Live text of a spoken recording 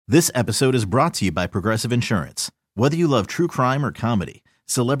This episode is brought to you by Progressive Insurance. Whether you love true crime or comedy,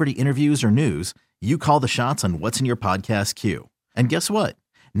 celebrity interviews or news, you call the shots on what's in your podcast queue. And guess what?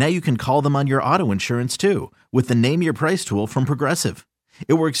 Now you can call them on your auto insurance too with the Name Your Price tool from Progressive.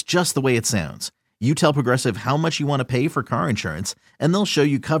 It works just the way it sounds. You tell Progressive how much you want to pay for car insurance, and they'll show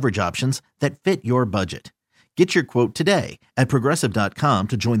you coverage options that fit your budget. Get your quote today at Progressive.com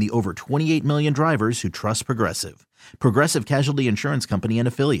to join the over 28 million drivers who trust Progressive. Progressive Casualty Insurance Company and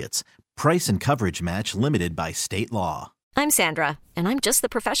Affiliates. Price and coverage match limited by state law. I'm Sandra, and I'm just the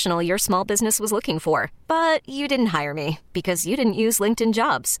professional your small business was looking for. But you didn't hire me because you didn't use LinkedIn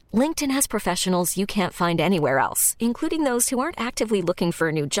Jobs. LinkedIn has professionals you can't find anywhere else, including those who aren't actively looking for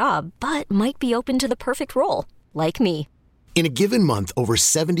a new job, but might be open to the perfect role, like me. In a given month, over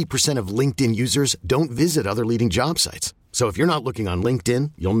 70% of LinkedIn users don't visit other leading job sites. So if you're not looking on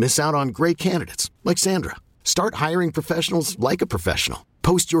LinkedIn, you'll miss out on great candidates like Sandra. Start hiring professionals like a professional.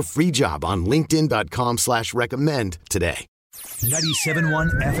 Post your free job on linkedin.com/recommend today. 97.1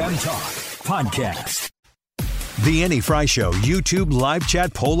 FM Talk Podcast. The Annie Frey Show YouTube live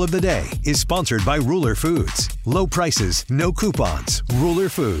chat poll of the day is sponsored by Ruler Foods. Low prices, no coupons. Ruler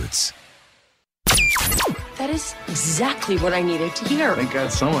Foods. That is exactly what I needed to hear. Thank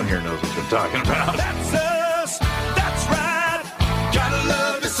God someone here knows what they're talking about. That's us. That's right. Gotta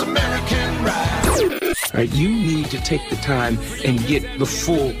love this American ride. All right, you need to take the time and get the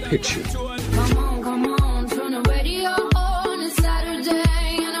full picture. Come on, turn the radio on. It's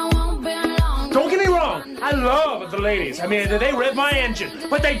Saturday and I won't be long. Don't get me wrong. I love the ladies. I mean, they rev my engine,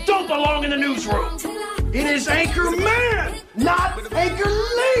 but they don't belong in the newsroom. It is Anchor Man, not Anchor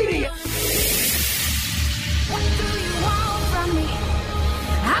Lady. What do you want from me?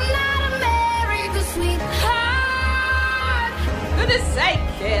 I'm not America's sweetheart. Goodness sake,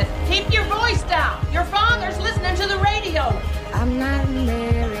 kid. Keep your voice down. Your father's listening to the radio. I'm not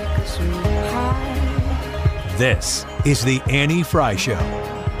America's sweetheart. This is the Annie Frey Show.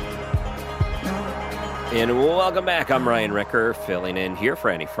 And welcome back. I'm Ryan Ricker, filling in here for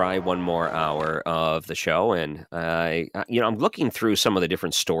Annie Frey. One more hour of the show, and I'm looking through some of the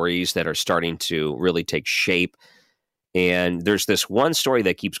different stories that are starting to really take shape. And there's this one story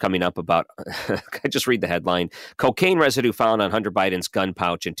that keeps coming up about, I just read the headline, cocaine residue found on Hunter Biden's gun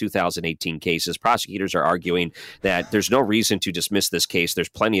pouch in 2018 cases. Prosecutors are arguing that there's no reason to dismiss this case. There's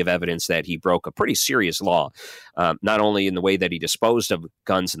plenty of evidence that he broke a pretty serious law, not only in the way that he disposed of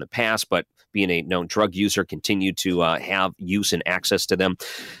guns in the past, but being a known drug user, continued to have use and access to them.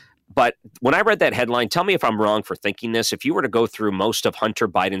 But when I read that headline, tell me if I'm wrong for thinking this. If you were to go through most of Hunter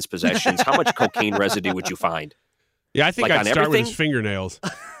Biden's possessions, how much cocaine residue would you find? Yeah, I think I'd start with his fingernails.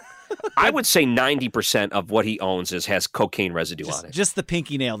 I would say 90% of what he owns has cocaine residue on it. Just the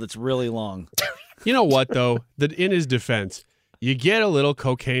pinky nail that's really long. You know what, though? That in his defense, you get a little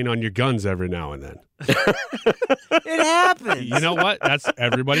cocaine on your guns every now and then. It happens. You know what?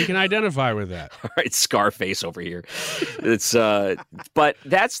 Everybody can identify with that. All right, Scarface over here. It's but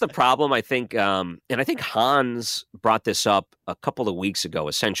that's the problem, I think. And I think Hans brought this up a couple of weeks ago,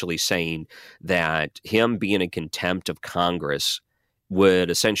 essentially saying that him being in contempt of Congress would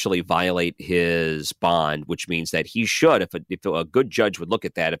essentially violate his bond, which means that he should, if a good judge would look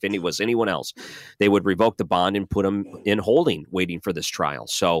at that, if it was anyone else, they would revoke the bond and put him in holding, waiting for this trial.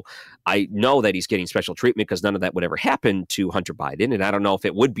 So I know that he's getting special treatment because none of that would ever happen to Hunter Biden, and I don't know if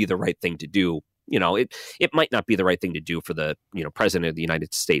it would be the right thing to do. You know, it might not be the right thing to do for the president of the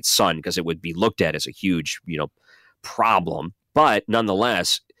United States' son, because it would be looked at as a huge problem. But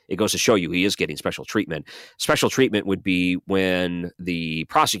nonetheless, it goes to show you he is getting special treatment. Special treatment would be when the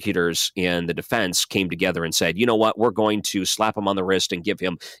prosecutors and the defense came together and said, you know what, we're going to slap him on the wrist and give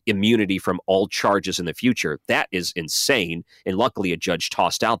him immunity from all charges in the future. That is insane. And luckily, a judge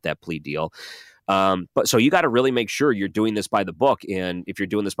tossed out that plea deal. But so you got to really make sure you're doing this by the book. And if you're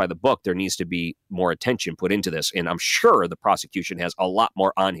doing this by the book, there needs to be more attention put into this. And I'm sure the prosecution has a lot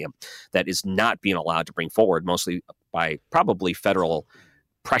more on him that is not being allowed to bring forward, mostly by probably federal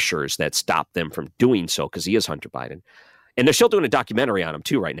pressures that stop them from doing so, because he is Hunter Biden. And they're still doing a documentary on him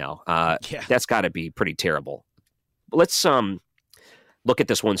too right now. That's got to be pretty terrible. But let's look at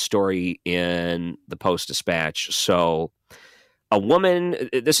this one story in the Post-Dispatch. So a woman,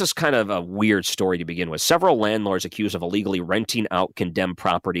 this is kind of a weird story to begin with. Several landlords accused of illegally renting out condemned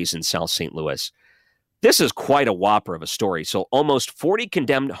properties in South St. Louis. This is quite a whopper of a story. So almost 40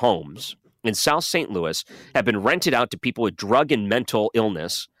 condemned homes in South St. Louis have been rented out to people with drug and mental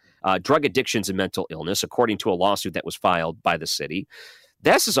illness, drug addictions and mental illness, according to a lawsuit that was filed by the city.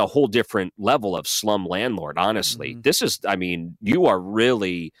 This is a whole different level of slum landlord, honestly. Mm-hmm. This is, I mean, you are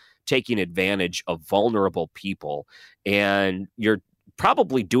really taking advantage of vulnerable people, and you're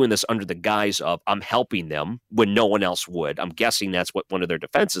probably doing this under the guise of I'm helping them when no one else would. I'm guessing that's what one of their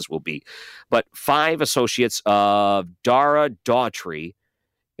defenses will be. But 5 associates of Dara Daughtry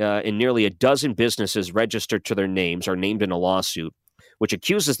in nearly a dozen businesses registered to their names are named in a lawsuit which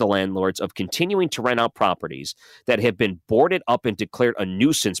accuses the landlords of continuing to rent out properties that have been boarded up and declared a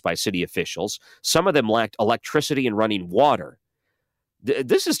nuisance by city officials. Some of them lacked electricity and running water.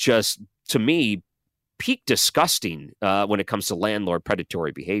 This is just, to me, peak disgusting when it comes to landlord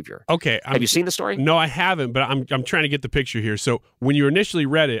predatory behavior. Okay. Have you seen the story? No, I haven't, but I'm trying to get the picture here. So when you initially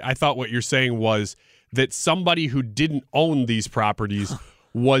read it, I thought what you're saying was that somebody who didn't own these properties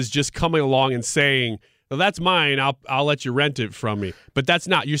was just coming along and saying, well, that's mine. I'll let you rent it from me. But that's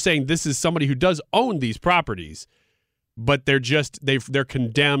not. You're saying this is somebody who does own these properties, but they're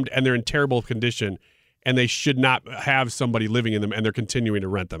condemned and they're in terrible condition, and they should not have somebody living in them, and they're continuing to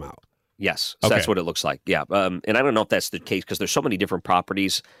rent them out. Yes, so that's what it looks like. Yeah, and I don't know if that's the case because there's so many different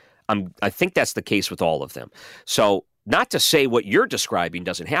properties. I think that's the case with all of them. So not to say what you're describing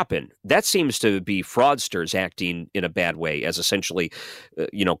doesn't happen. That seems to be fraudsters acting in a bad way, as essentially,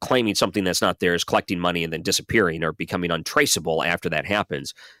 claiming something that's not theirs, collecting money, and then disappearing or becoming untraceable after that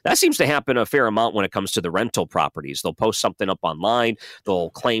happens. That seems to happen a fair amount when it comes to the rental properties. They'll post something up online.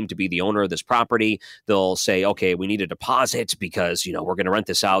 They'll claim to be the owner of this property. They'll say, okay, we need a deposit because, we're going to rent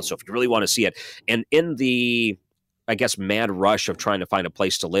this out. So if you really want to see it. And in the mad rush of trying to find a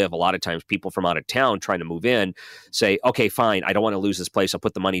place to live, a lot of times people from out of town trying to move in say, okay, fine, I don't want to lose this place. I'll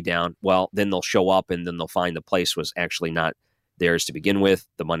put the money down. Well, then they'll show up and then they'll find the place was actually not theirs to begin with.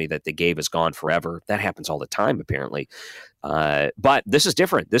 The money that they gave is gone forever. That happens all the time, apparently. But this is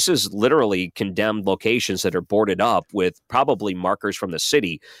different. This is literally condemned locations that are boarded up with probably markers from the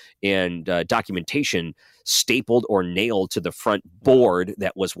city and documentation stapled or nailed to the front board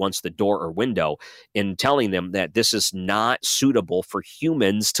that was once the door or window, and telling them that this is not suitable for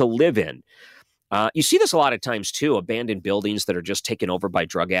humans to live in. You see this a lot of times, too, abandoned buildings that are just taken over by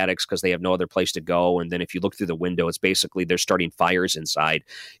drug addicts because they have no other place to go. And then if you look through the window, it's basically they're starting fires inside,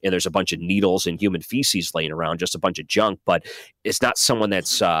 and there's a bunch of needles and human feces laying around, just a bunch of junk. But it's not someone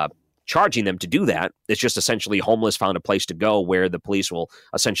that's charging them to do that. It's just essentially homeless found a place to go where the police will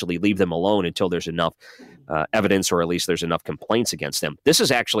essentially leave them alone until there's enough evidence, or at least there's enough complaints against them. This is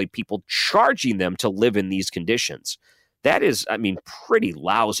actually people charging them to live in these conditions. That is, pretty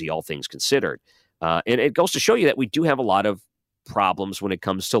lousy, all things considered. And it goes to show you that we do have a lot of problems when it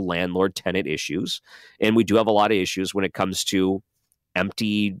comes to landlord-tenant issues, and we do have a lot of issues when it comes to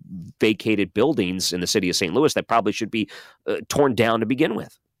empty, vacated buildings in the city of St. Louis that probably should be torn down to begin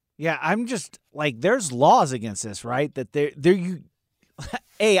with. Yeah, I'm just there's laws against this, right? That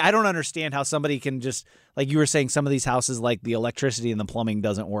I don't understand how somebody can just, like you were saying, some of these houses, like the electricity and the plumbing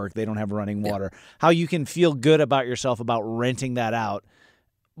doesn't work. They don't have running water. Yeah. How you can feel good about yourself about renting that out.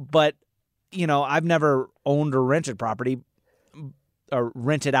 But, I've never owned or rented property, or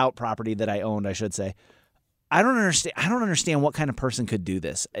rented out property that I owned, I should say. I don't understand what kind of person could do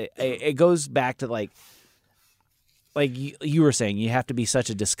this. It goes back to like you were saying, you have to be such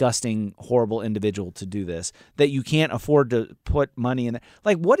a disgusting, horrible individual to do this, that you can't afford to put money in it.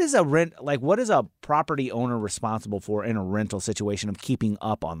 What is a property owner responsible for in a rental situation of keeping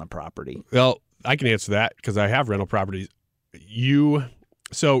up on the property? Well, I can answer that because I have rental properties.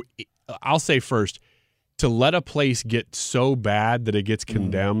 So I'll say first, to let a place get so bad that it gets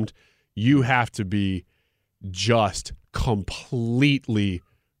condemned, you have to be just completely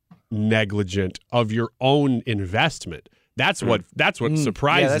negligent of your own investment. That's what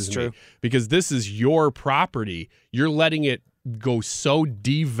surprises me, because this is your property. You're letting it go so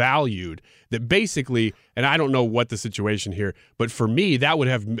devalued that basically, and I don't know what the situation here, but for me, that would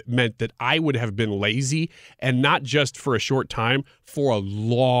have meant that I would have been lazy, and not just for a short time, for a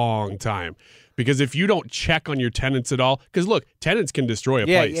long time. Because if you don't check on your tenants at all, because look, tenants can destroy a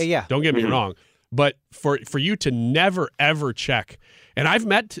place. Yeah. Don't get me wrong. But for you to never, ever check, and I've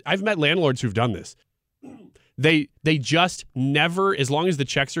met landlords who've done this. They just never, as long as the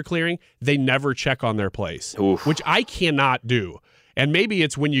checks are clearing, they never check on their place, which I cannot do. And maybe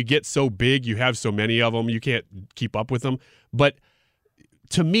it's when you get so big, you have so many of them, you can't keep up with them. But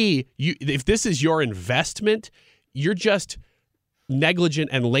to me, if this is your investment, you're just negligent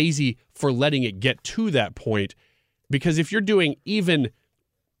and lazy for letting it get to that point. Because if you're doing even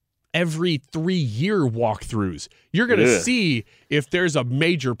every 3-year walkthroughs, you're going to see if there's a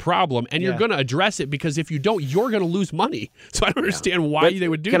major problem, and you're going to address it, because if you don't, you're going to lose money. So I don't understand why they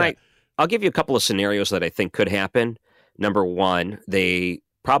would do that. I'll give you a couple of scenarios that I think could happen. Number one, they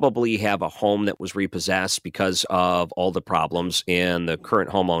probably have a home that was repossessed because of all the problems, and the current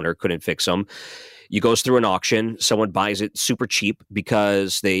homeowner couldn't fix them. You goes through an auction, someone buys it super cheap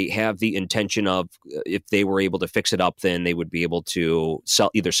because they have the intention of, if they were able to fix it up, then they would be able to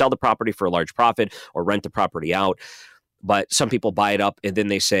either sell the property for a large profit or rent the property out. But some people buy it up and then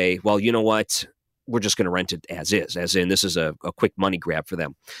they say, well, you know what? We're just going to rent it as is, as in this is a quick money grab for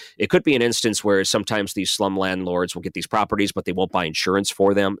them. It could be an instance where sometimes these slum landlords will get these properties, but they won't buy insurance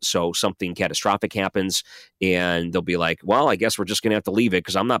for them. So something catastrophic happens and they'll be like, well, I guess we're just going to have to leave it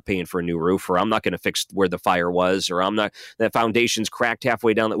because I'm not paying for a new roof, or I'm not going to fix where the fire was, or that foundation's cracked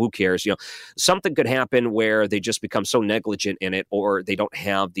halfway down. Who cares? Something could happen where they just become so negligent in it, or they don't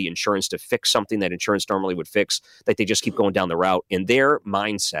have the insurance to fix something that insurance normally would fix, that they just keep going down the route. And their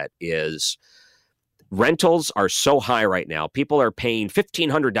mindset is, rentals are so high right now. People are paying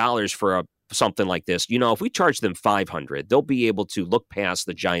 $1,500 for something like this. If we charge them $500, they'll be able to look past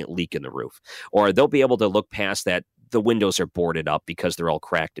the giant leak in the roof, or they'll be able to look past that the windows are boarded up because they're all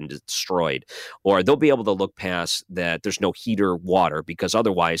cracked and destroyed, or they'll be able to look past that there's no heater water because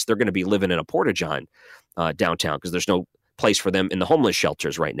otherwise they're going to be living in a porta-john downtown because there's no place for them in the homeless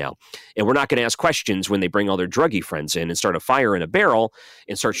shelters right now. And we're not going to ask questions when they bring all their druggie friends in and start a fire in a barrel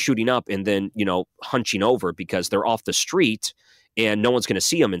and start shooting up and then, hunching over because they're off the street and no one's going to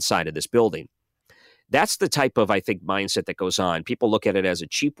see them inside of this building. That's the type of, I think, mindset that goes on. People look at it as a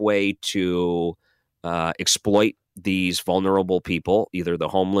cheap way to exploit these vulnerable people, either the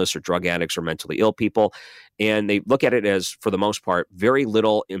homeless or drug addicts or mentally ill people. And they look at it as, for the most part, very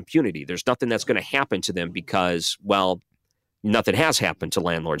little impunity. There's nothing that's going to happen to them because, well, nothing has happened to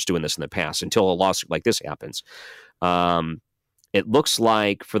landlords doing this in the past until a lawsuit like this happens. It looks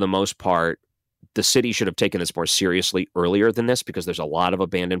like, for the most part, the city should have taken this more seriously earlier than this because there's a lot of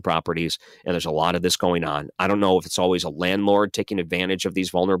abandoned properties and there's a lot of this going on. I don't know if it's always a landlord taking advantage of these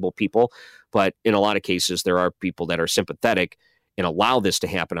vulnerable people, but in a lot of cases, there are people that are sympathetic and allow this to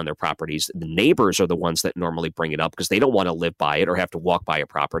happen on their properties. The neighbors are the ones that normally bring it up because they don't want to live by it or have to walk by a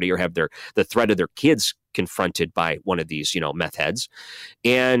property or have the threat of their kids confronted by one of these, meth heads.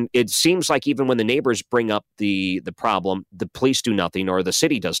 And it seems like even when the neighbors bring up the problem, the police do nothing or the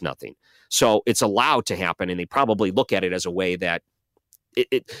city does nothing. So it's allowed to happen, and they probably look at it as a way that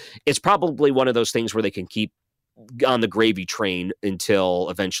it's probably one of those things where they can keep on the gravy train until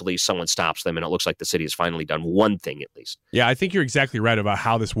eventually someone stops them. And it looks like the city has finally done one thing at least. Yeah, I think you're exactly right about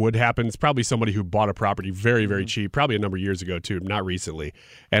how this would happen. It's probably somebody who bought a property very, very cheap, probably a number of years ago too, not recently,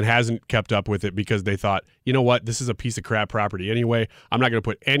 and hasn't kept up with it because they thought, you know what, this is a piece of crap property anyway. I'm not going to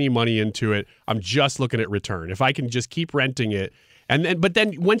put any money into it. I'm just looking at return. If I can just keep renting it. But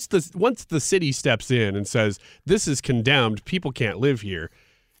then once the city steps in and says, this is condemned, people can't live here,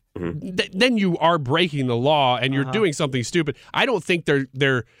 then you are breaking the law and you're doing something stupid. I don't think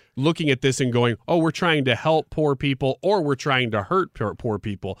they're looking at this and going, oh, we're trying to help poor people or we're trying to hurt poor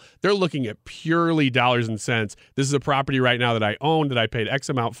people. They're looking at purely dollars and cents. This is a property right now that I own, that I paid X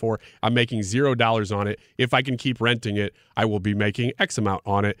amount for. I'm making $0 on it. If I can keep renting it, I will be making X amount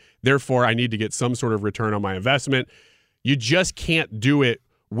on it. Therefore, I need to get some sort of return on my investment. You just can't do it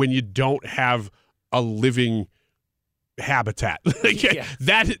when you don't have a living habitat.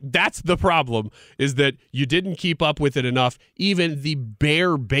 That's the problem, is that you didn't keep up with it enough. Even the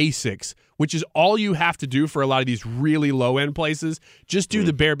bare basics, which is all you have to do for a lot of these really low end places, just do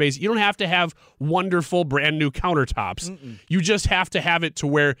the bare basics. You don't have to have wonderful brand new countertops. You just have to have it to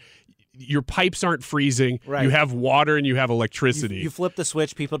where your pipes aren't freezing. Right. You have water and you have electricity. You flip the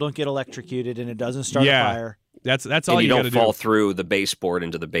switch, people don't get electrocuted, and it doesn't start a fire. That's all you got to do. You don't fall through the baseboard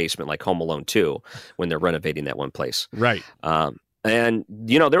into the basement like Home Alone 2 when they're renovating that one place. Right. And,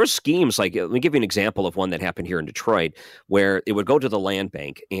 there were schemes, like, let me give you an example of one that happened here in Detroit, where it would go to the land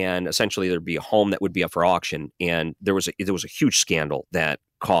bank and essentially there'd be a home that would be up for auction. And there was a huge scandal that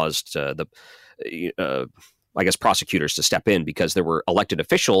caused prosecutors to step in because there were elected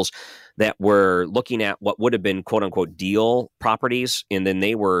officials that were looking at what would have been quote unquote deal properties. And then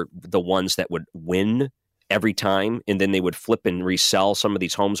they were the ones that would win every time. And then they would flip and resell some of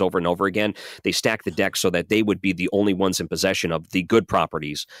these homes over and over again. They stacked the deck so that they would be the only ones in possession of the good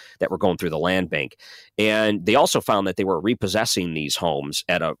properties that were going through the land bank. And they also found that they were repossessing these homes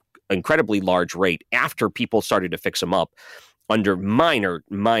at an incredibly large rate after people started to fix them up under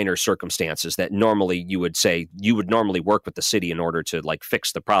minor circumstances that normally you would say you would normally work with the city in order to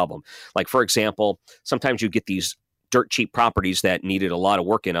fix the problem. Like, for example, sometimes you get these dirt cheap properties that needed a lot of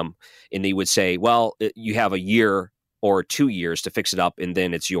work in them, and they would say, well, you have a year or 2 years to fix it up and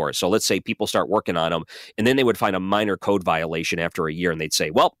then it's yours. So let's say people start working on them and then they would find a minor code violation after a year and they'd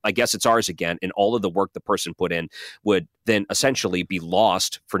say, well, I guess it's ours again. And all of the work the person put in would then essentially be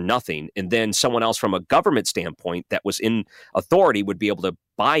lost for nothing. And then someone else from a government standpoint that was in authority would be able to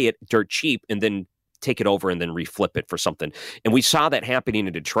buy it dirt cheap and then take it over and then reflip it for something. And we saw that happening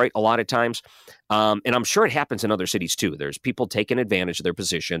in Detroit a lot of times. And I'm sure it happens in other cities too. There's people taking advantage of their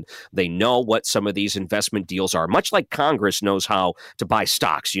position. They know what some of these investment deals are, much like Congress knows how to buy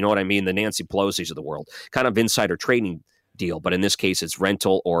stocks. You know what I mean? The Nancy Pelosi's of the world, kind of insider trading deal. But in this case, it's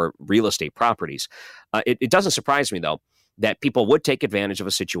rental or real estate properties. It doesn't surprise me, though, that people would take advantage of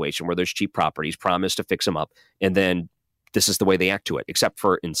a situation where there's cheap properties, promise to fix them up, and then this is the way they act to it. Except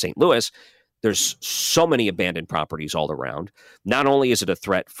for in St. Louis, there's so many abandoned properties all around. Not only is it a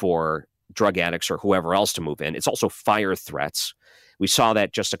threat for drug addicts or whoever else to move in, it's also fire threats. We saw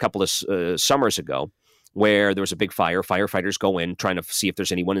that just a couple of summers ago, where there was a big fire. Firefighters go in trying to see if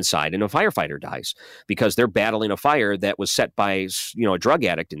there's anyone inside, and a firefighter dies because they're battling a fire that was set by, a drug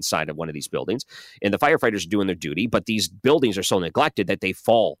addict inside of one of these buildings. And the firefighters are doing their duty, but these buildings are so neglected that they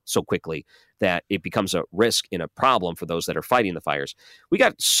fall so quickly that it becomes a risk and a problem for those that are fighting the fires. We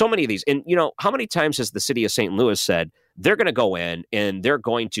got so many of these. And, how many times has the city of St. Louis said they're going to go in and they're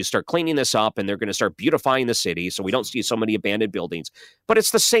going to start cleaning this up and they're going to start beautifying the city so we don't see so many abandoned buildings? But it's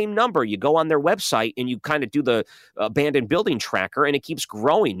the same number. You go on their website and you kind of do the abandoned building tracker, and it keeps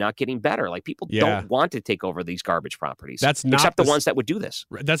growing, not getting better. Like, people don't want to take over these garbage properties. That's not except the ones that would do this.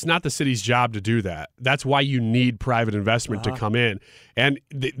 That's not the city's job to do that. That's why you need private investment to come in. And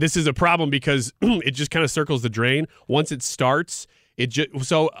this is a problem because it just kind of circles the drain. Once it starts,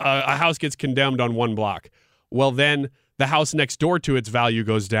 a house gets condemned on one block. Well, then the house next door to its value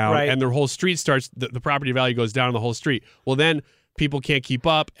goes down, and the whole street starts, the property value goes down on the whole street. Well, then people can't keep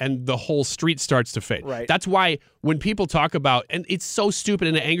up, and the whole street starts to fade. Right. That's why when people talk about, and it's so stupid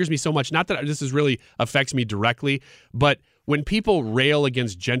and it angers me so much, not that this really affects me directly, but when people rail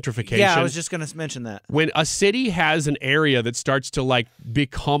against gentrification. Yeah, I was just going to mention that. When a city has an area that starts to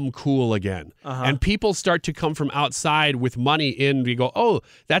become cool again, and people start to come from outside with money in, we go, oh,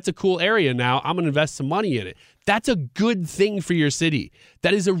 that's a cool area now, I'm going to invest some money in it. That's a good thing for your city.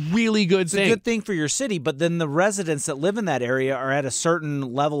 That is a really good thing. It's a good thing for your city, but then the residents that live in that area are at a certain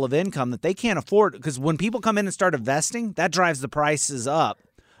level of income that they can't afford, because when people come in and start investing, that drives the prices up.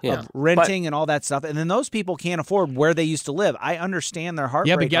 Of renting and all that stuff, and then those people can't afford where they used to live. I understand their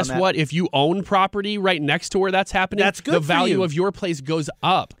heartbreak. Yeah, but guess what? If you own property right next to where that's happening, that's good. The value of your place goes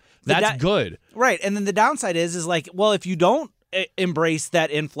up. That's good. Right, and then the downside is well, if you don't embrace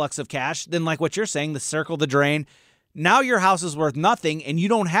that influx of cash, then like what you're saying, the circle, the drain, now your house is worth nothing, and you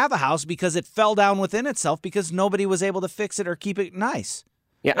don't have a house because it fell down within itself because nobody was able to fix it or keep it nice.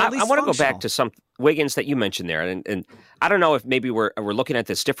 Yeah, I want to go back to some Wiggins that you mentioned there, and I don't know if maybe we're looking at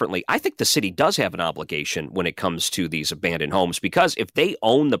this differently. I think the city does have an obligation when it comes to these abandoned homes, because if they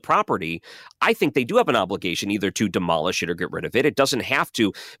own the property, I think they do have an obligation either to demolish it or get rid of it. It doesn't have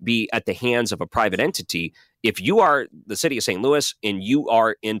to be at the hands of a private entity. If you are the city of St. Louis and you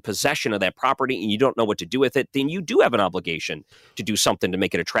are in possession of that property and you don't know what to do with it, then you do have an obligation to do something to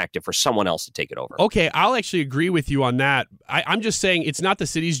make it attractive for someone else to take it over. Okay, I'll actually agree with you on that. I'm just saying it's not the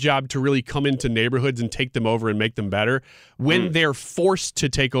city's job to really come into neighborhoods and take them over and make them better. When they're forced to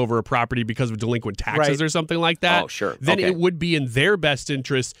take over a property because of delinquent taxes or something like that, then it would be in their best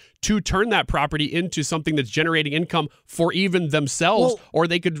interest to turn that property into something that's generating income for even themselves, or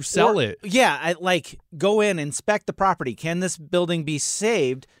they could sell it. Yeah, go in, inspect the property. Can this building be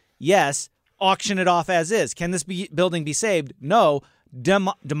saved? Yes. Auction it off as is. Can this building be saved? No.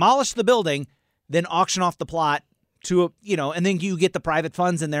 Demolish the building, then auction off the plot to and then you get the private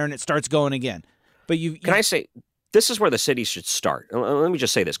funds in there and it starts going again. But Can I say, this is where the city should start. Let me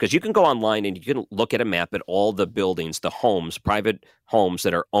just say this, because you can go online and you can look at a map at all the buildings, the homes, private homes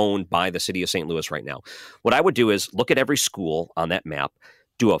that are owned by the city of St. Louis right now. What I would do is look at every school on that map,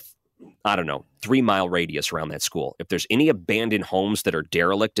 do a 3-mile radius around that school. If there's any abandoned homes that are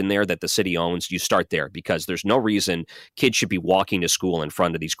derelict in there that the city owns, you start there, because there's no reason kids should be walking to school in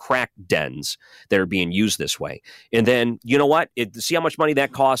front of these crack dens that are being used this way. And then, you know what? See how much money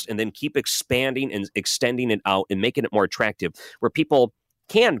that costs, and then keep expanding and extending it out and making it more attractive, where people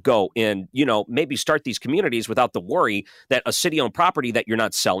can go and, maybe start these communities without the worry that a city-owned property that you're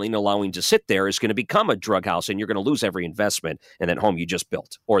not selling, allowing to sit there, is going to become a drug house, and you're going to lose every investment in that home you just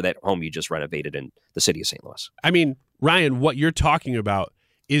built or that home you just renovated in the city of St. Louis. I mean, Ryan, what you're talking about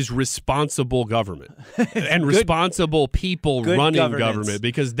is responsible government and responsible people running government,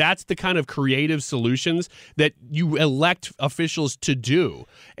 because that's the kind of creative solutions that you elect officials to do.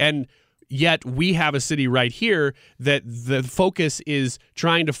 And yet we have a city right here that the focus is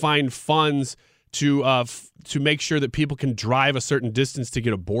trying to find funds to make sure that people can drive a certain distance to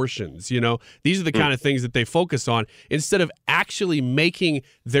get abortions. These are the kind of things that they focus on, instead of actually making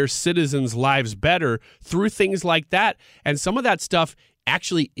their citizens' lives better through things like that. And some of that stuff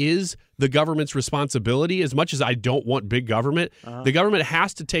actually is the government's responsibility. As much as I don't want big government, the government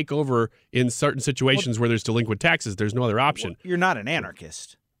has to take over in certain situations where there's delinquent taxes. There's no other option. You're not an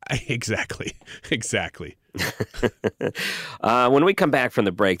anarchist. Exactly. When we come back from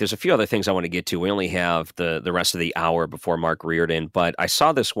the break, there's a few other things I want to get to. We only have the rest of the hour before Mark Reardon, but I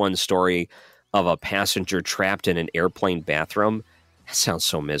saw this one story of a passenger trapped in an airplane bathroom. That sounds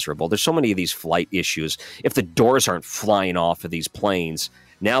so miserable. There's so many of these flight issues. If the doors aren't flying off of these planes,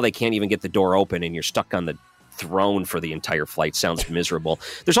 now they can't even get the door open and you're stuck on the throne for the entire flight. Sounds miserable.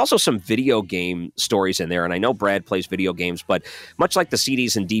 There's also some video game stories in there, and I know Brad plays video games, but much like the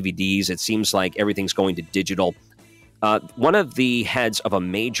CDs and DVDs, it seems like everything's going to digital. One of the heads of a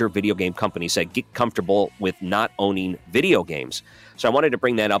major video game company said, get comfortable with not owning video games. So I wanted to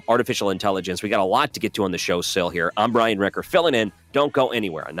bring that up, artificial intelligence. We got a lot to get to on the show still here. I'm Brian Recker, filling in. Don't go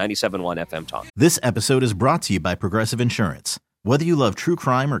anywhere on 97.1 FM Talk. This episode is brought to you by Progressive Insurance. Whether you love true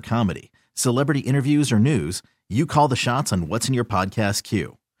crime or comedy, celebrity interviews or news, you call the shots on what's in your podcast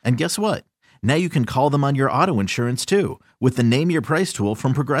queue. And guess what? Now you can call them on your auto insurance too with the Name Your Price tool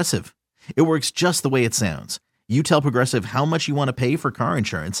from Progressive. It works just the way it sounds. You tell Progressive how much you want to pay for car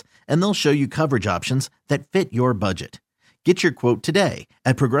insurance, and they'll show you coverage options that fit your budget. Get your quote today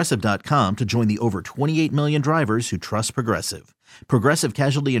at Progressive.com to join the over 28 million drivers who trust Progressive. Progressive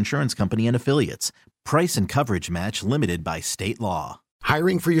Casualty Insurance Company and Affiliates. Price and coverage match limited by state law.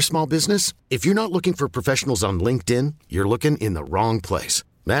 Hiring for your small business? If you're not looking for professionals on LinkedIn, you're looking in the wrong place.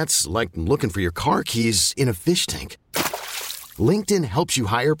 That's like looking for your car keys in a fish tank. LinkedIn helps you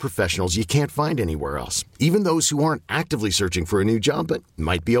hire professionals you can't find anywhere else, even those who aren't actively searching for a new job but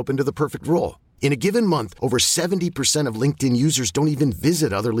might be open to the perfect role. In a given month, over 70% of LinkedIn users don't even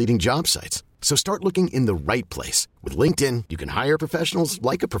visit other leading job sites. So start looking in the right place. With LinkedIn, you can hire professionals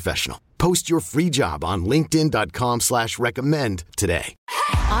like a professional. Post your free job on linkedin.com/recommend today.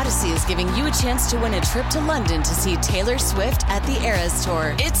 Odyssey is giving you a chance to win a trip to London to see Taylor Swift at the Eras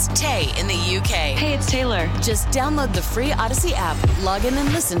Tour. It's Tay in the UK. Hey, it's Taylor. Just download the free Odyssey app, log in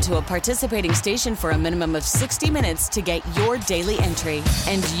and listen to a participating station for a minimum of 60 minutes to get your daily entry.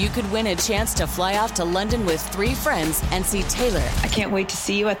 And you could win a chance to fly off to London with 3 friends and see Taylor. I can't wait to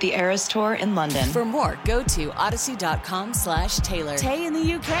see you at the Eras Tour in London. For more, go to odyssey.com/Taylor. Tay in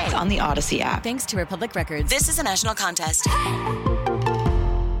the UK. It's on the Odyssey app. Thanks to Republic Records. This is a national contest.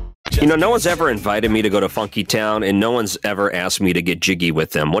 You know, no one's ever invited me to go to Funky Town, and no one's ever asked me to get jiggy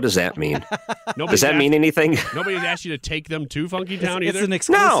with them. What does that mean? Does that mean anything? Nobody's asked you to take them to Funky Town either? It's an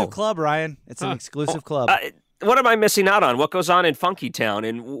exclusive club, Ryan. It's an exclusive club. What am I missing out on? What goes on in Funky Town,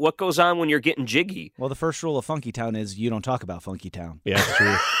 and what goes on when you're getting jiggy? Well, the first rule of Funky Town is you don't talk about Funky Town. Yeah, that's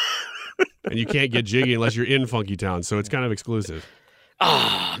true. And you can't get jiggy unless you're in Funky Town, so it's kind of exclusive.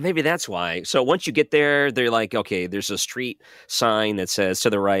 Maybe that's why. So once you get there, they're like, okay, there's a street sign that says to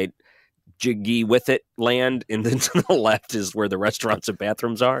the right, Jiggy with it land, and then to the left is where the restaurants and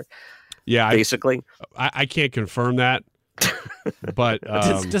bathrooms are. Yeah, basically. I can't confirm that, but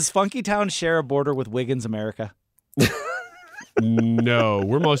does Funky Town share a border with Wiggins, America? No,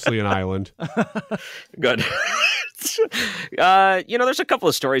 we're mostly an island. Good. There's a couple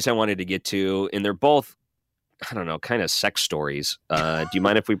of stories I wanted to get to, and they're both, I don't know, kind of sex stories. Do you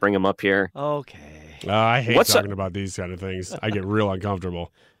mind if we bring them up here? Okay. I hate talking about these kind of things. I get real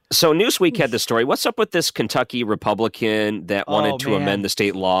uncomfortable. So Newsweek had the story. What's up with this Kentucky Republican that wanted to amend the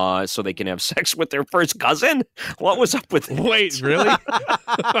state law so they can have sex with their first cousin? What was up with it? Wait, really?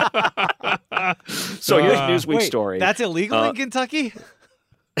 So here's Newsweek's story. That's illegal in Kentucky?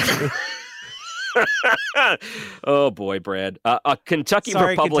 Oh, boy, Brad. A Kentucky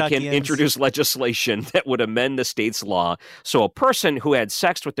Republican introduced legislation that would amend the state's law so a person who had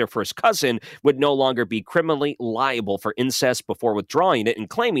sex with their first cousin would no longer be criminally liable for incest before withdrawing it and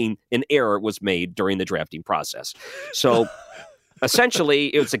claiming an error was made during the drafting process. So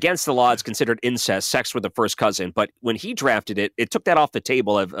essentially, it was against the law. It's considered incest, sex with a first cousin. But when he drafted it, it took that off the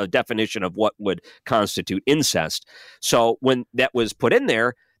table of a definition of what would constitute incest. So when that was put in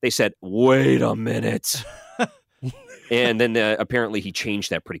there, they said, wait a minute. And then apparently he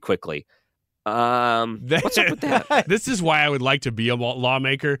changed that pretty quickly. What's up with that? This is why I would like to be a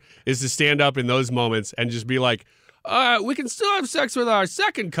lawmaker, is to stand up in those moments and just be like, we can still have sex with our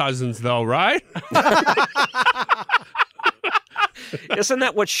second cousins, though, right? Isn't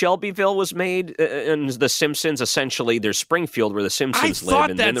that what Shelbyville was made in The Simpsons? Essentially, there's Springfield where the Simpsons live.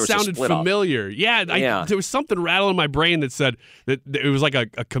 And then there was a sounded split familiar. Yeah, there was something rattling in my brain that said that it was like a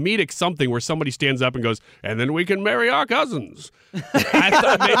comedic something where somebody stands up and goes, and then we can marry our cousins. I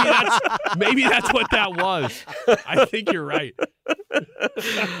thought maybe that's what that was. I think you're right.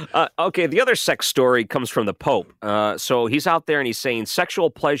 Okay, the other sex story comes from the Pope. So he's out there and he's saying sexual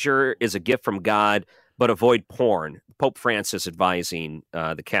pleasure is a gift from God, but avoid porn. Pope Francis advising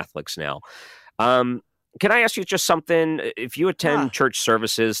the Catholics now. Can I ask you just something? If you attend church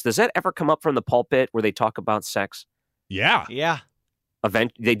services, does that ever come up from the pulpit where they talk about sex? Yeah.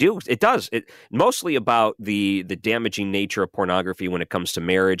 They do. It does. Mostly about the damaging nature of pornography when it comes to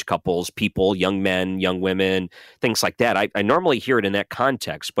marriage, couples, people, young men, young women, things like that. I normally hear it in that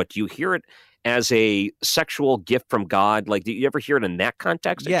context, but do you hear it as a sexual gift from God? Like, do you ever hear it in that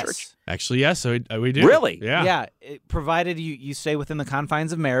context at church? Actually, yes, we do. Really? Yeah. Yeah, provided you stay within the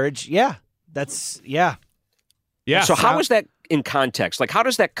confines of marriage. Yeah, yeah. So how is that in context? Like, how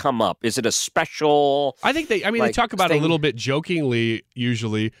does that come up? Is it a special? I think they talk about it a little bit jokingly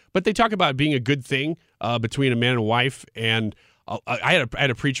usually, but they talk about it being a good thing between a man and wife. And I had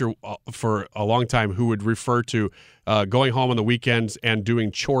a preacher for a long time who would refer to going home on the weekends and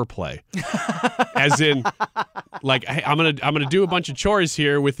doing chore play, as in, like, hey, I'm gonna do a bunch of chores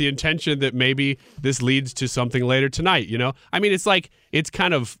here with the intention that maybe this leads to something later tonight. You know, I mean, it's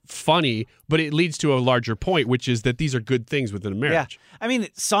kind of funny, but it leads to a larger point, which is that these are good things within a marriage. Yeah, I mean,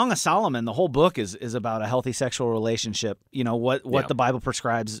 Song of Solomon, the whole book is about a healthy sexual relationship. You know what the Bible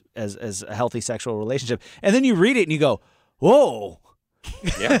prescribes as a healthy sexual relationship, and then you read it and you go, whoa.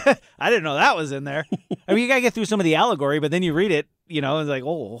 Yeah. I didn't know that was in there. I mean, you got to get through some of the allegory, but then you read it, you know, it's like,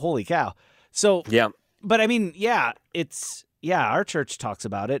 oh, holy cow. So, yeah. But I mean, our church talks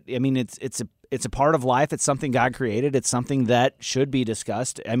about it. I mean, it's a part of life. It's something God created. It's something that should be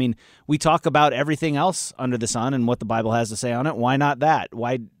discussed. I mean, we talk about everything else under the sun and what the Bible has to say on it. Why not that?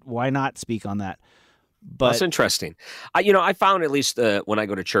 Why not speak on that? But that's interesting. I found, at least when I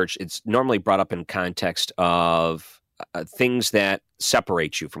go to church, it's normally brought up in context of things that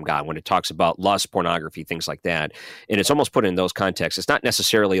separate you from God, when it talks about lust, pornography, things like that. And it's almost put in those contexts. It's not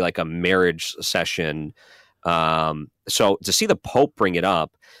necessarily like a marriage session. So to see the Pope bring it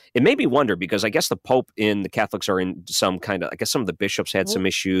up, it made me wonder, because I guess the Pope and the Catholics are in some kind of, I guess some of the bishops had some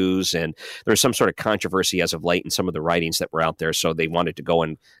issues, and there's some sort of controversy as of late in some of the writings that were out there. So they wanted to go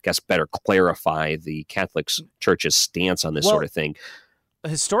and, I guess, better clarify the Catholic Church's stance on this sort of thing.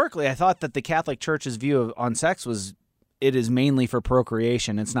 Historically, I thought that the Catholic Church's view on sex was, it is mainly for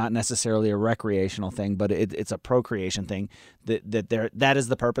procreation. It's not necessarily a recreational thing, but it's a procreation thing. That is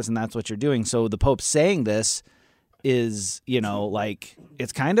the purpose, and that's what you're doing. So the Pope saying this is, like,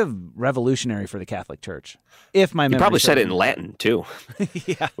 it's kind of revolutionary for the Catholic Church. If my memory, he probably said it in Latin too,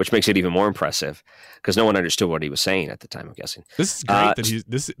 yeah, which makes it even more impressive, because no one understood what he was saying at the time, I'm guessing. This is great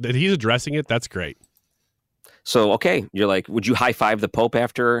that he's addressing it. That's great. So, okay, you're like, would you high five the Pope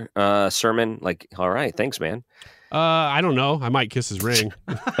after a sermon? Like, all right, thanks, man. I don't know. I might kiss his ring.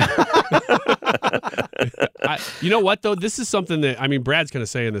 You know what, though? This is something that, I mean, Brad's kind of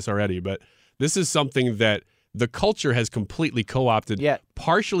saying this already, but this is something that the culture has completely co-opted,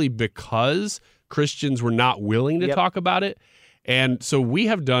 partially because Christians were not willing to talk about it. And so we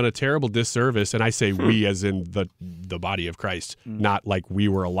have done a terrible disservice, and I say we as in the body of Christ, not like we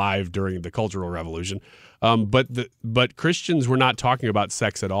were alive during the Cultural Revolution. But Christians were not talking about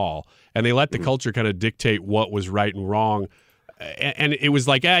sex at all, and they let the culture kind of dictate what was right and wrong. And it was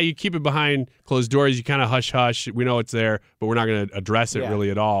like, you keep it behind closed doors, you kind of hush-hush, we know it's there, but we're not going to address it really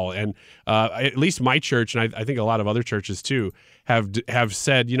at all. And at least my church, and I think a lot of other churches too, have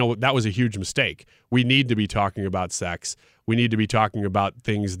said, that was a huge mistake. We need to be talking about sex. We need to be talking about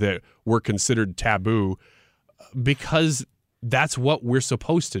things that were considered taboo, because that's what we're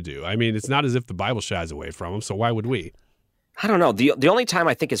supposed to do. I mean, it's not as if the Bible shies away from them, so why would we? I don't know. The only time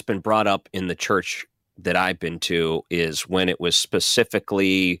I think it's been brought up in the church that I've been to is when it was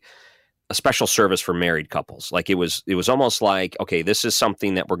specifically a special service for married couples. Like it was almost like, okay, this is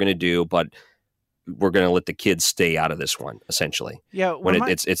something that we're going to do, but we're going to let the kids stay out of this one, essentially. Yeah.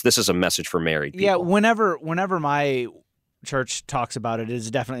 This is a message for married people. Yeah. Whenever my church talks about it,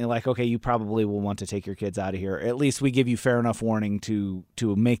 it's definitely like, okay, you probably will want to take your kids out of here. At least we give you fair enough warning to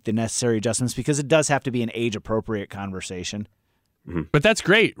make the necessary adjustments, because it does have to be an age appropriate conversation. Mm-hmm. But that's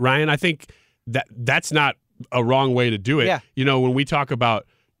great, Ryan. I think that's not a wrong way to do it. Yeah. When we talk about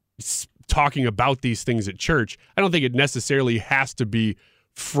talking about these things at church, I don't think it necessarily has to be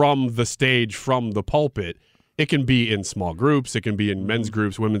from the stage, from the pulpit. It can be in small groups. It can be in men's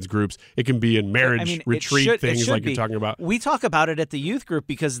groups, women's groups. It can be in marriage retreat things like you're talking about. We talk about it at the youth group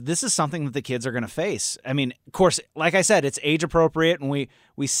because this is something that the kids are going to face. I mean, of course, like I said, it's age appropriate, and we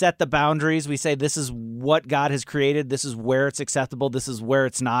set the boundaries. We say this is what God has created. This is where it's acceptable. This is where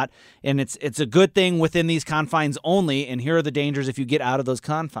it's not. And it's a good thing within these confines only, and here are the dangers if you get out of those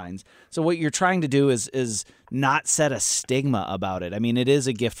confines. So what you're trying to do is not set a stigma about it. I mean, it is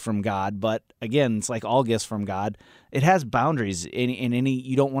a gift from God, but again, it's like all gifts from God. It has boundaries in any,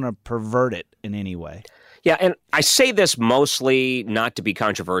 you don't want to pervert it in any way. Yeah, and I say this mostly not to be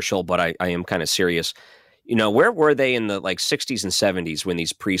controversial, but I am kind of serious. You know, where were they in the 60s and 70s when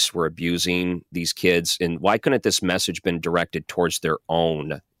these priests were abusing these kids? And why couldn't this message been directed towards their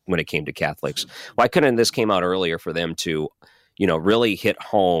own when it came to Catholics? Why couldn't this came out earlier for them to, really hit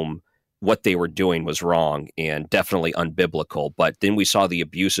home what they were doing was wrong and definitely unbiblical? But then we saw the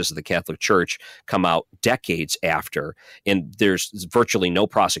abuses of the Catholic Church come out decades after, and there's virtually no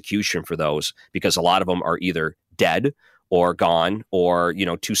prosecution for those because a lot of them are either dead or gone or,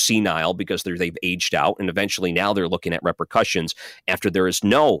 too senile because they've aged out. And eventually now they're looking at repercussions after there is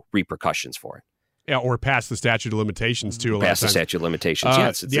no repercussions for it. Yeah, or past the statute of limitations, too. Past the statute of limitations,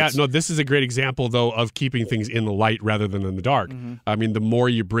 yes. This is a great example, though, of keeping things in the light rather than in the dark. Mm-hmm. I mean, the more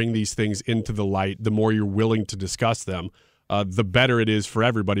you bring these things into the light, the more you're willing to discuss them, the better it is for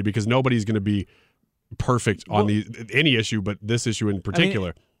everybody, because nobody's going to be perfect on any issue, but this issue in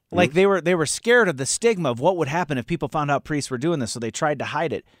particular. Like they were scared of the stigma of what would happen if people found out priests were doing this, so they tried to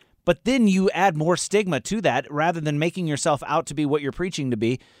hide it. But then you add more stigma to that rather than making yourself out to be what you're preaching to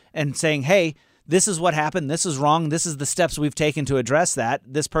be and saying, hey, this is what happened, this is wrong, this is the steps we've taken to address that.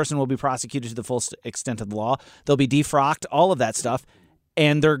 This person will be prosecuted to the full extent of the law. They'll be defrocked, all of that stuff,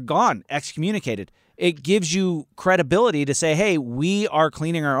 and they're gone, excommunicated. It gives you credibility to say, hey, we are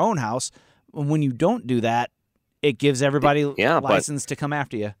cleaning our own house. When you don't do that, it gives everybody license to come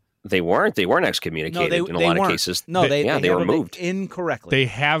after you. They weren't excommunicated in a lot of cases. No, they were removed incorrectly. They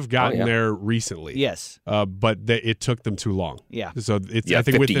have gotten there recently. Yes. But it took them too long. Yeah. So it's I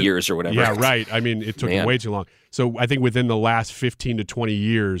think 50 years or whatever. Yeah, right. I mean, it took them way too long. So I think within the last 15 to 20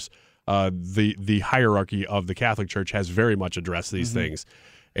 years, the hierarchy of the Catholic Church has very much addressed these things.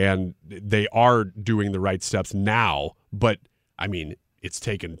 And they are doing the right steps now, but I mean, it's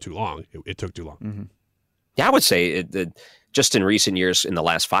taken too long. It took too long. Mm-hmm. Yeah, I would say just in recent years, in the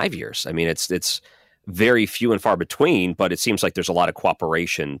last 5 years, I mean, it's very few and far between, but it seems like there's a lot of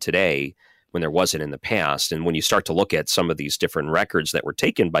cooperation today when there wasn't in the past. And when you start to look at some of these different records that were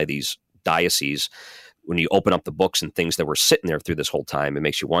taken by these dioceses, when you open up the books and things that were sitting there through this whole time, it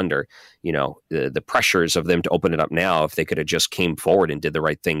makes you wonder, the pressures of them to open it up now, if they could have just came forward and did the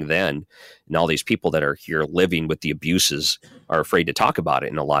right thing then. And all these people that are here living with the abuses are afraid to talk about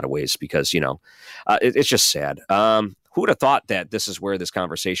it in a lot of ways because, it's just sad. Who would have thought that this is where this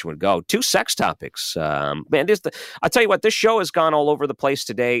conversation would go? 2 sex topics. Man, I'll tell you what, this show has gone all over the place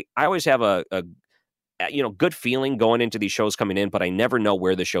today. I always have a good feeling going into these shows coming in, but I never know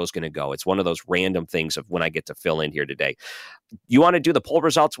where the show's going to go. It's one of those random things of when I get to fill in here today. You want to do the poll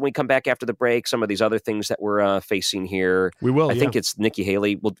results when we come back after the break? Some of these other things that we're facing here. We will. I think it's Nikki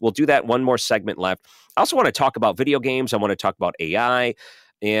Haley. We'll do that. One more segment left. I also want to talk about video games. I want to talk about AI.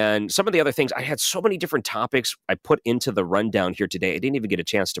 And some of the other things, I had so many different topics I put into the rundown here today. I didn't even get a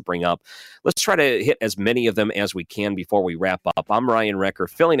chance to bring up. Let's try to hit as many of them as we can before we wrap up. I'm Ryan Recker,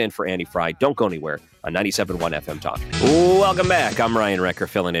 filling in for Annie Frey. Don't go anywhere on 97.1 FM Talk. Welcome back. I'm Ryan Recker,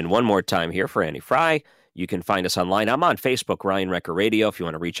 filling in one more time here for Annie Frey. You can find us online. I'm on Facebook, Ryan Recker Radio, if you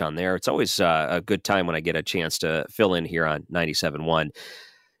want to reach on there. It's always a good time when I get a chance to fill in here on 97.1.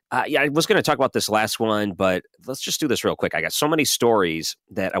 I was going to talk about this last one, but let's just do this real quick. I got so many stories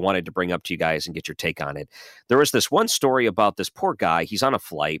that I wanted to bring up to you guys and get your take on it. There was this one story about this poor guy. He's on a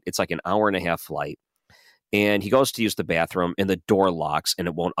flight. It's like an hour-and-a-half flight. And he goes to use the bathroom, and the door locks, and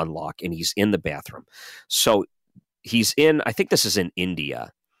it won't unlock, and he's in the bathroom. So he's I think this is in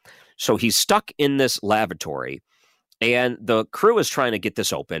India. So he's stuck in this lavatory, and the crew is trying to get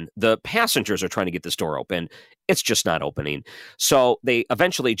this open. The passengers are trying to get this door open. It's just not opening. So they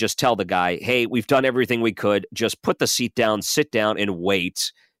eventually just tell the guy, hey, we've done everything we could. Just put the seat down, sit down, and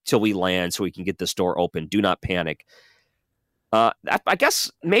wait till we land so we can get this door open. Do not panic. I guess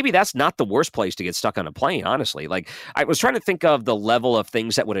maybe that's not the worst place to get stuck on a plane, honestly. Like, I was trying to think of the level of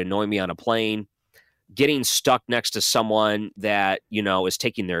things that would annoy me on a plane. getting stuck next to someone that, is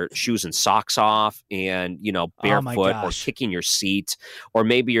taking their shoes and socks off and, barefoot, or kicking your seat. Or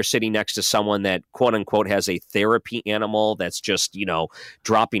maybe you're sitting next to someone that, quote unquote, has a therapy animal that's just,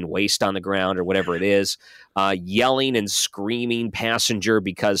 dropping waste on the ground or whatever it is. Yelling and screaming passenger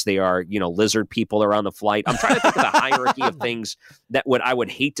because they are, lizard people are on the flight. I'm trying to think of the hierarchy of things that I would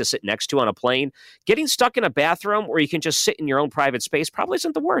hate to sit next to on a plane. Getting stuck in a bathroom where you can just sit in your own private space probably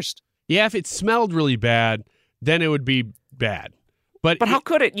isn't the worst. Yeah, if it smelled really bad, then it would be bad. But how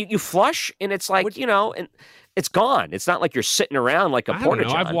could it? You flush, and it's like, and it's gone. It's not like you're sitting around like a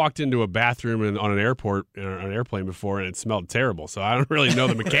porta-john. I've walked into a bathroom on an airplane before, and it smelled terrible. So I don't really know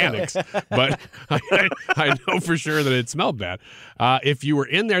the mechanics, but I know for sure that it smelled bad. If you were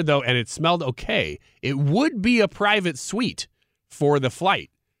in there, though, and it smelled okay, it would be a private suite for the flight.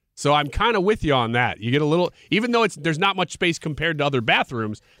 So I'm kind of with you on that. You get a little, even though there's not much space compared to other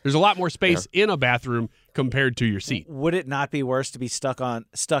bathrooms, there's a lot more space in a bathroom compared to your seat. Would it not be worse to be stuck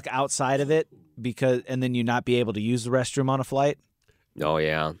outside of it and then you not be able to use the restroom on a flight? Oh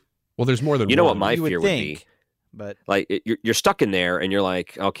yeah. Well, there's more than you know one. what my fear would be. But like you're stuck in there and you're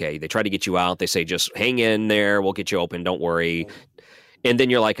like, okay, they try to get you out. They say just hang in there, we'll get you open. Don't worry. And then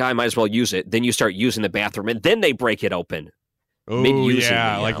you're like, I might as well use it. Then you start using the bathroom, and then they break it open. Oh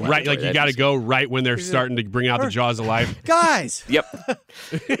yeah, like you got to go right when they're starting to bring out the jaws of life. Guys. Yep.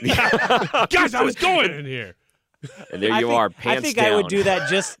 Guys, I was going in here. And there you are, pants I think down. I would do that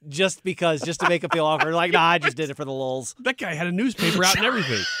just to make it feel awkward. Like, nah, I just did it for the lulz. That guy had a newspaper out and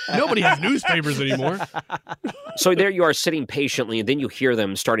everything. Nobody has newspapers anymore. So there you are sitting patiently, and then you hear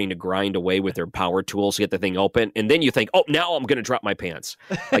them starting to grind away with their power tools to get the thing open. And then you think, oh, now I'm going to drop my pants.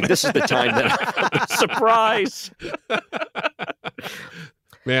 Like, this is the time that surprise.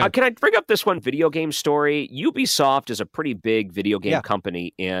 Man. Can I bring up this one video game story? Ubisoft is a pretty big video game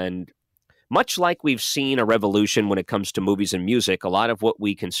company, and much like we've seen a revolution when it comes to movies and music, a lot of what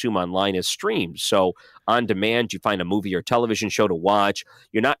we consume online is streamed. So on demand, you find a movie or television show to watch.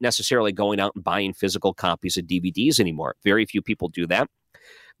 You're not necessarily going out and buying physical copies of DVDs anymore. Very few people do that.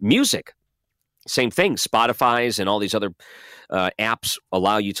 Music, same thing. Spotify's and all these other apps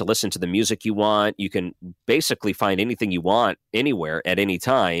allow you to listen to the music you want. You can basically find anything you want anywhere at any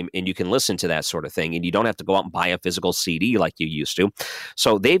time, and you can listen to that sort of thing. And you don't have to go out and buy a physical CD like you used to.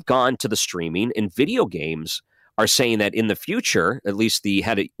 So they've gone to the streaming, and video games are saying that in the future, at least the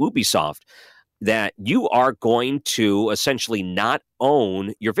head of Ubisoft, that you are going to essentially not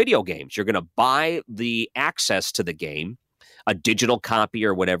own your video games. You're going to buy the access to the game, a digital copy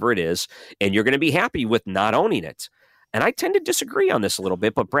or whatever it is, and you're going to be happy with not owning it. And I tend to disagree on this a little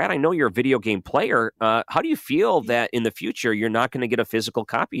bit, but Brad, I know you're a video game player. How do you feel that in the future you're not going to get a physical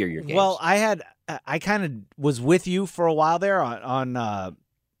copy of your games? Well, I kind of was with you for a while there on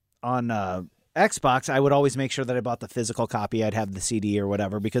Xbox. I would always make sure that I bought the physical copy. I'd have the CD or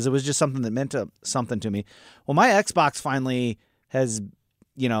whatever because it was just something that meant something to me. Well, my Xbox finally has,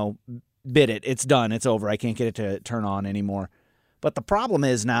 bid it. It's done. It's over. I can't get it to turn on anymore. But the problem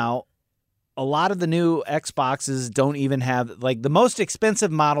is now, a lot of the new Xboxes don't even have, like the most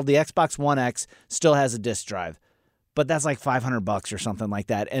expensive model, the Xbox One X, still has a disc drive. But that's like $500 or something like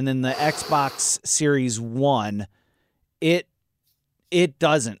that. And then the Xbox Series 1, it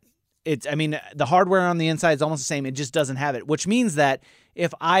doesn't. The hardware on the inside is almost the same. It just doesn't have it, which means that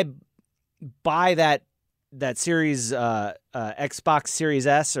if I buy that Series Xbox Series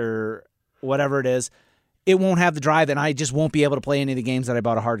S or whatever it is, it won't have the drive, and I just won't be able to play any of the games that I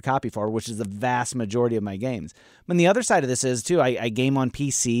bought a hard copy for, which is the vast majority of my games. But the other side of this is, too, I game on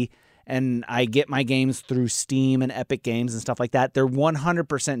PC, and I get my games through Steam and Epic Games and stuff like that. They're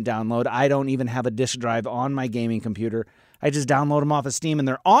 100% download. I don't even have a disk drive on my gaming computer. I just download them off of Steam, and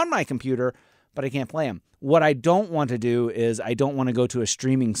they're on my computer, but I can't play them. What I don't want to do is I don't want to go to a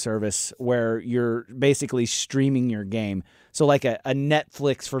streaming service where you're basically streaming your game. So like a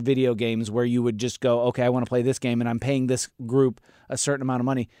Netflix for video games where you would just go, okay, I want to play this game and I'm paying this group a certain amount of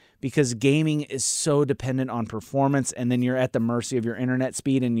money, because gaming is so dependent on performance, and then you're at the mercy of your internet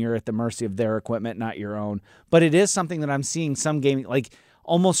speed and you're at the mercy of their equipment, not your own. But it is something that I'm seeing some gaming, like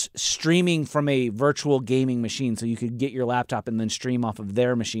almost streaming from a virtual gaming machine, so you could get your laptop and then stream off of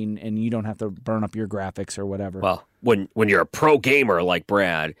their machine and you don't have to burn up your graphics or whatever. Well, when you're a pro gamer like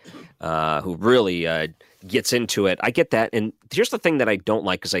Brad, who really gets into it, I get that. And here's the thing that I don't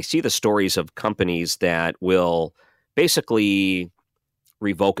like, because I see the stories of companies that will basically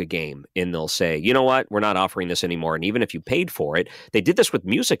revoke a game, and they'll say, you know what, we're not offering this anymore. And even if you paid for it, they did this with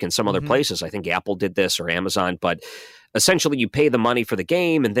music in some other places. I think Apple did this, or Amazon, but essentially you pay the money for the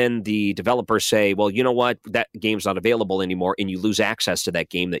game, and then the developers say, well, you know what, that game's not available anymore, and you lose access to that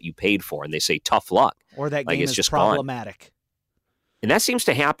game that you paid for. And they say, tough luck. Or that Like, game it's is just problematic. Gone. And that seems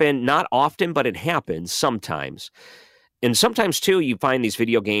to happen not often, but it happens sometimes. And sometimes, too, you find these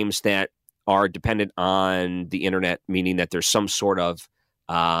video games that are dependent on the internet, meaning that there's some sort of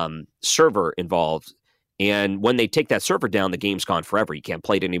server involved. And when they take that server down, the game's gone forever. You can't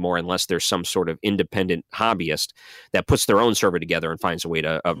play it anymore unless there's some sort of independent hobbyist that puts their own server together and finds a way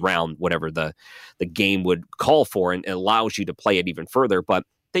to around whatever the game would call for and allows you to play it even further. But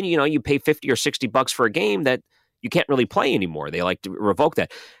then, you pay $50 or $60 for a game that you can't really play anymore. They like to revoke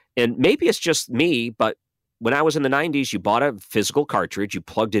that. And maybe it's just me, but when I was in the 90s, you bought a physical cartridge, you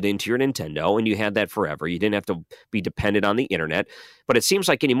plugged it into your Nintendo, and you had that forever. You didn't have to be dependent on the internet. But it seems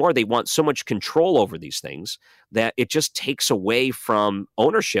like anymore they want so much control over these things that it just takes away from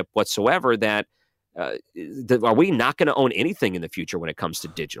ownership whatsoever that are we not going to own anything in the future when it comes to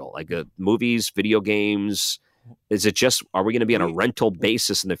digital? Like movies, video games? Is it just, are we going to be on a rental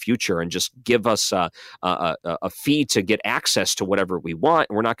basis in the future and just give us a fee to get access to whatever we want,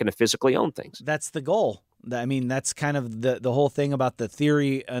 and we're not going to physically own things? That's the goal. I mean, that's kind of the whole thing about the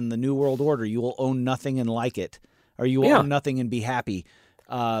theory and the New World Order. You will own nothing and like it, or you will own nothing and be happy.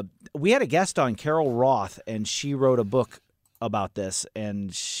 We had a guest on, Carol Roth, and she wrote a book about this,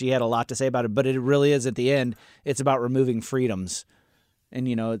 and she had a lot to say about it, but it really is, at the end, it's about removing freedoms. And,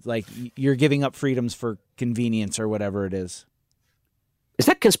 it's like you're giving up freedoms for convenience or whatever it is. Is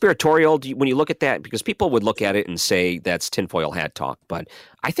that conspiratorial when you look at that? Because people would look at it and say that's tinfoil hat talk, but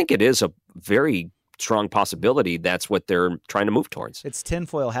I think it is a very strong possibility that's what they're trying to move towards. It's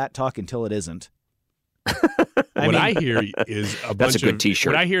tinfoil hat talk until it isn't. I hear is a bunch that's a good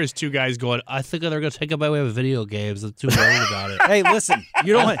T-shirt. What I hear is two guys going, I think they're going to take away with video games. I'm too worried about it. Hey, listen,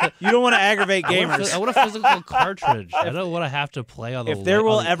 you don't want to aggravate gamers. I want a physical cartridge. I don't want to have to play on the If there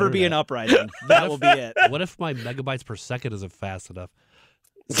will ever be an uprising, that will be it. What if my megabytes per second isn't fast enough?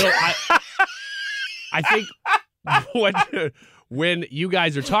 So I think when you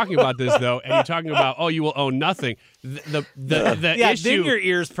guys are talking about this, though, and you're talking about, you will own nothing, the issue... then your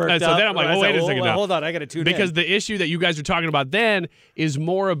ears perked up. So then I'm like, wait a second now. Hold on, I got to tune in. Because the issue that you guys are talking about then is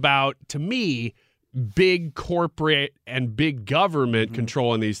more about, to me, big corporate and big government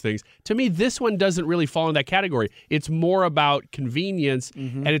controlling these things. To me, this one doesn't really fall in that category. It's more about convenience,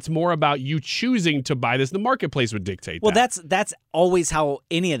 and it's more about you choosing to buy this. The marketplace would dictate that. Well, that's always how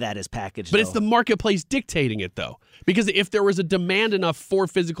any of that is packaged. But it's the marketplace dictating it, though. Because if there was a demand enough for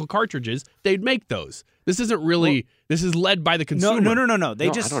physical cartridges, they'd make those. This isn't really. This is led by the consumer. No. They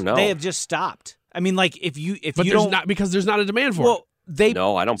have just stopped. I mean, like if you don't, not because there's not a demand for it. They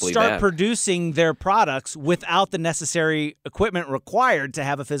I don't believe start that. producing their products without the necessary equipment required to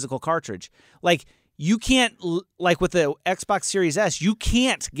have a physical cartridge. Like you can't, like with the Xbox Series S, you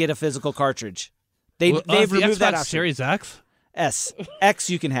can't get a physical cartridge. They've removed that option. Series X? X,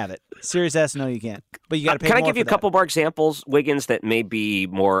 you can have it. Series S, no, you can't. But you got to pay more. Can I give you a couple more examples, Wiggins, that may be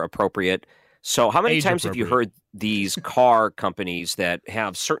more appropriate? So how many times have you heard these car companies that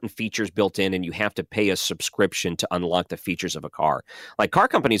have certain features built in and you have to pay a subscription to unlock the features of a car? Like car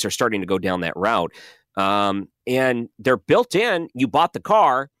companies are starting to go down that route. And they're built in, you bought the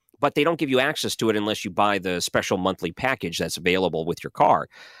car, but they don't give you access to it unless you buy the special monthly package that's available with your car.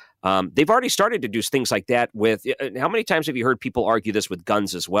 They've already started to do things like that with, how many times have you heard people argue this with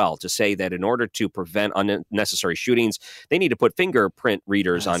guns as well, to say that in order to prevent unnecessary shootings, they need to put fingerprint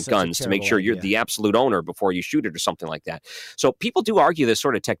readers on guns to make sure you're the absolute owner before you shoot it or something like that. So people do argue this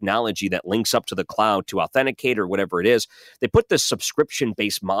sort of technology that links up to the cloud to authenticate or whatever it is. They put this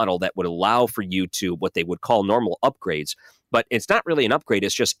subscription-based model that would allow for you to what they would call normal upgrades. But it's not really an upgrade.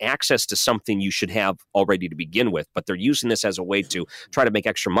 It's just access to something you should have already to begin with. But they're using this as a way to try to make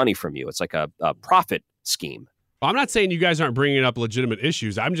extra money from you. It's like a profit scheme. Well, I'm not saying you guys aren't bringing up legitimate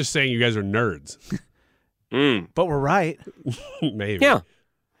issues. I'm just saying you guys are nerds. But we're right. Maybe. Yeah.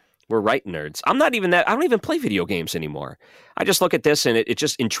 We're right nerds. I'm not even that. I don't even play video games anymore. I just look at this and it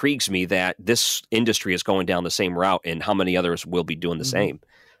just intrigues me that this industry is going down the same route and how many others will be doing the same.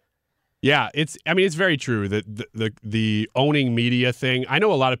 Yeah, it's very true that the owning media thing. I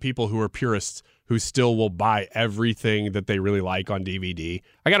know a lot of people who are purists who still will buy everything that they really like on DVD.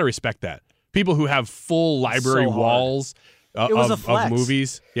 I got to respect that. People who have full library walls of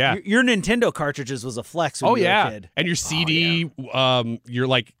movies. Yeah. Your Nintendo cartridges was a flex when you were a kid. And your CD, your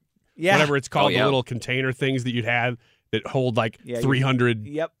whatever it's called, the little container things that you'd have that hold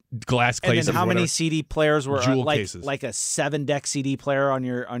 300 glass cases. And then how many CD players were cases. Like a 7-deck CD player on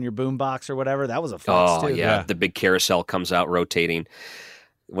your boombox or whatever? That was a flex too. Oh yeah, the big carousel comes out rotating.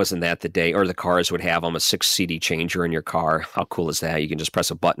 Wasn't that the day? Or the cars would have them a 6 CD changer in your car. How cool is that? You can just press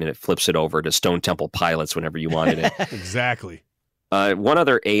a button and it flips it over to Stone Temple Pilots whenever you wanted it. Exactly. One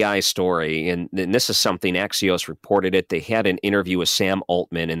other AI story, and this is something Axios reported it. They had an interview with Sam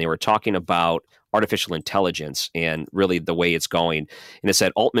Altman, and they were talking about artificial intelligence and really the way it's going. And it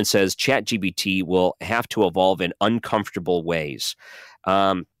said, Altman says ChatGPT will have to evolve in uncomfortable ways.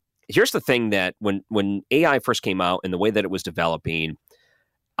 Here's the thing that when AI first came out and the way that it was developing,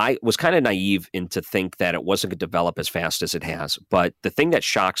 I was kind of naive to think that it wasn't going to develop as fast as it has. But the thing that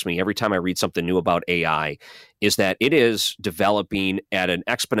shocks me every time I read something new about AI is that it is developing at an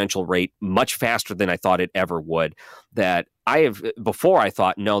exponential rate much faster than I thought it ever would. That before I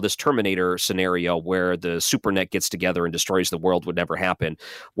thought, no, this Terminator scenario where the supernet gets together and destroys the world would never happen,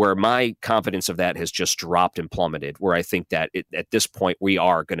 where my confidence of that has just dropped and plummeted, where I think that at this point we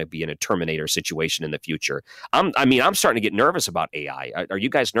are going to be in a Terminator situation in the future. I'm starting to get nervous about AI. Are you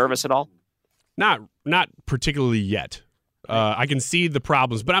guys nervous at all? Not particularly yet. I can see the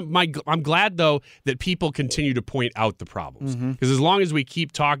problems, but I'm glad, though, that people continue to point out the problems. Because as long as we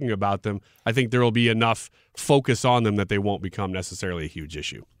keep talking about them, I think there will be enough focus on them that they won't become necessarily a huge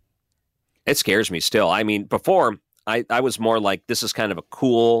issue. It scares me still. I mean, before, I was more like, this is kind of a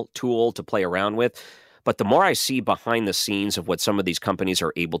cool tool to play around with. But the more I see behind the scenes of what some of these companies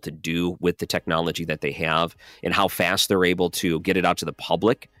are able to do with the technology that they have and how fast they're able to get it out to the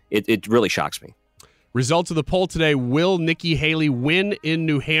public, it really shocks me. Results of the poll today, will Nikki Haley win in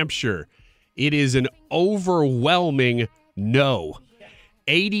New Hampshire? It is an overwhelming no.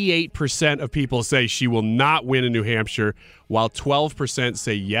 88% of people say she will not win in New Hampshire, while 12%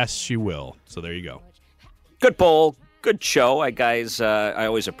 say yes, she will. So there you go. Good poll. Good show. Guys, I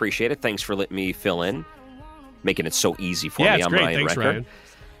always appreciate it. Thanks for letting me fill in, making it so easy for me. It's I'm great. Ryan Thanks, Recker. Ryan.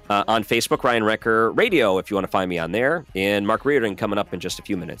 On Facebook, Ryan Recker Radio, if you want to find me on there. And Mark Reardon coming up in just a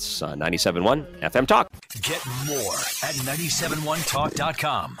few minutes on 97.1 FM Talk. Get more at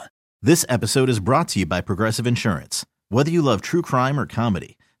 971talk.com. This episode is brought to you by Progressive Insurance. Whether you love true crime or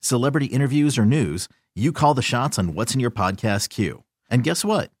comedy, celebrity interviews or news, you call the shots on what's in your podcast queue. And guess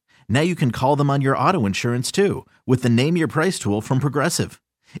what? Now you can call them on your auto insurance too with the Name Your Price tool from Progressive.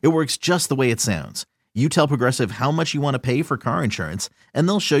 It works just the way it sounds. You tell Progressive how much you want to pay for car insurance, and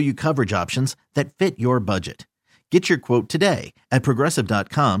they'll show you coverage options that fit your budget. Get your quote today at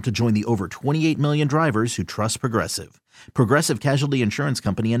Progressive.com to join the over 28 million drivers who trust Progressive. Progressive Casualty Insurance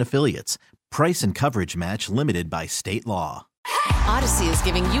Company and Affiliates. Price and coverage match limited by state law. Odyssey is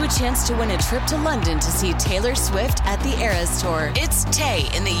giving you a chance to win a trip to London to see Taylor Swift at the Eras Tour. It's Tay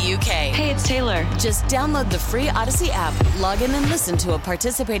in the UK. Hey, it's Taylor. Just download the free Odyssey app, log in and listen to a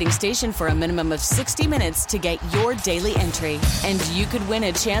participating station for a minimum of 60 minutes to get your daily entry. And you could win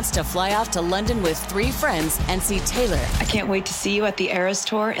a chance to fly off to London with 3 friends and see Taylor. I can't wait to see you at the Eras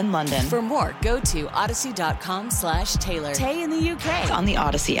Tour in London. For more, go to odyssey.com/Taylor. Tay in the UK. It's on the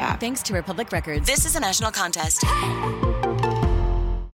Odyssey app. Thanks to Republic Records. This is a national contest.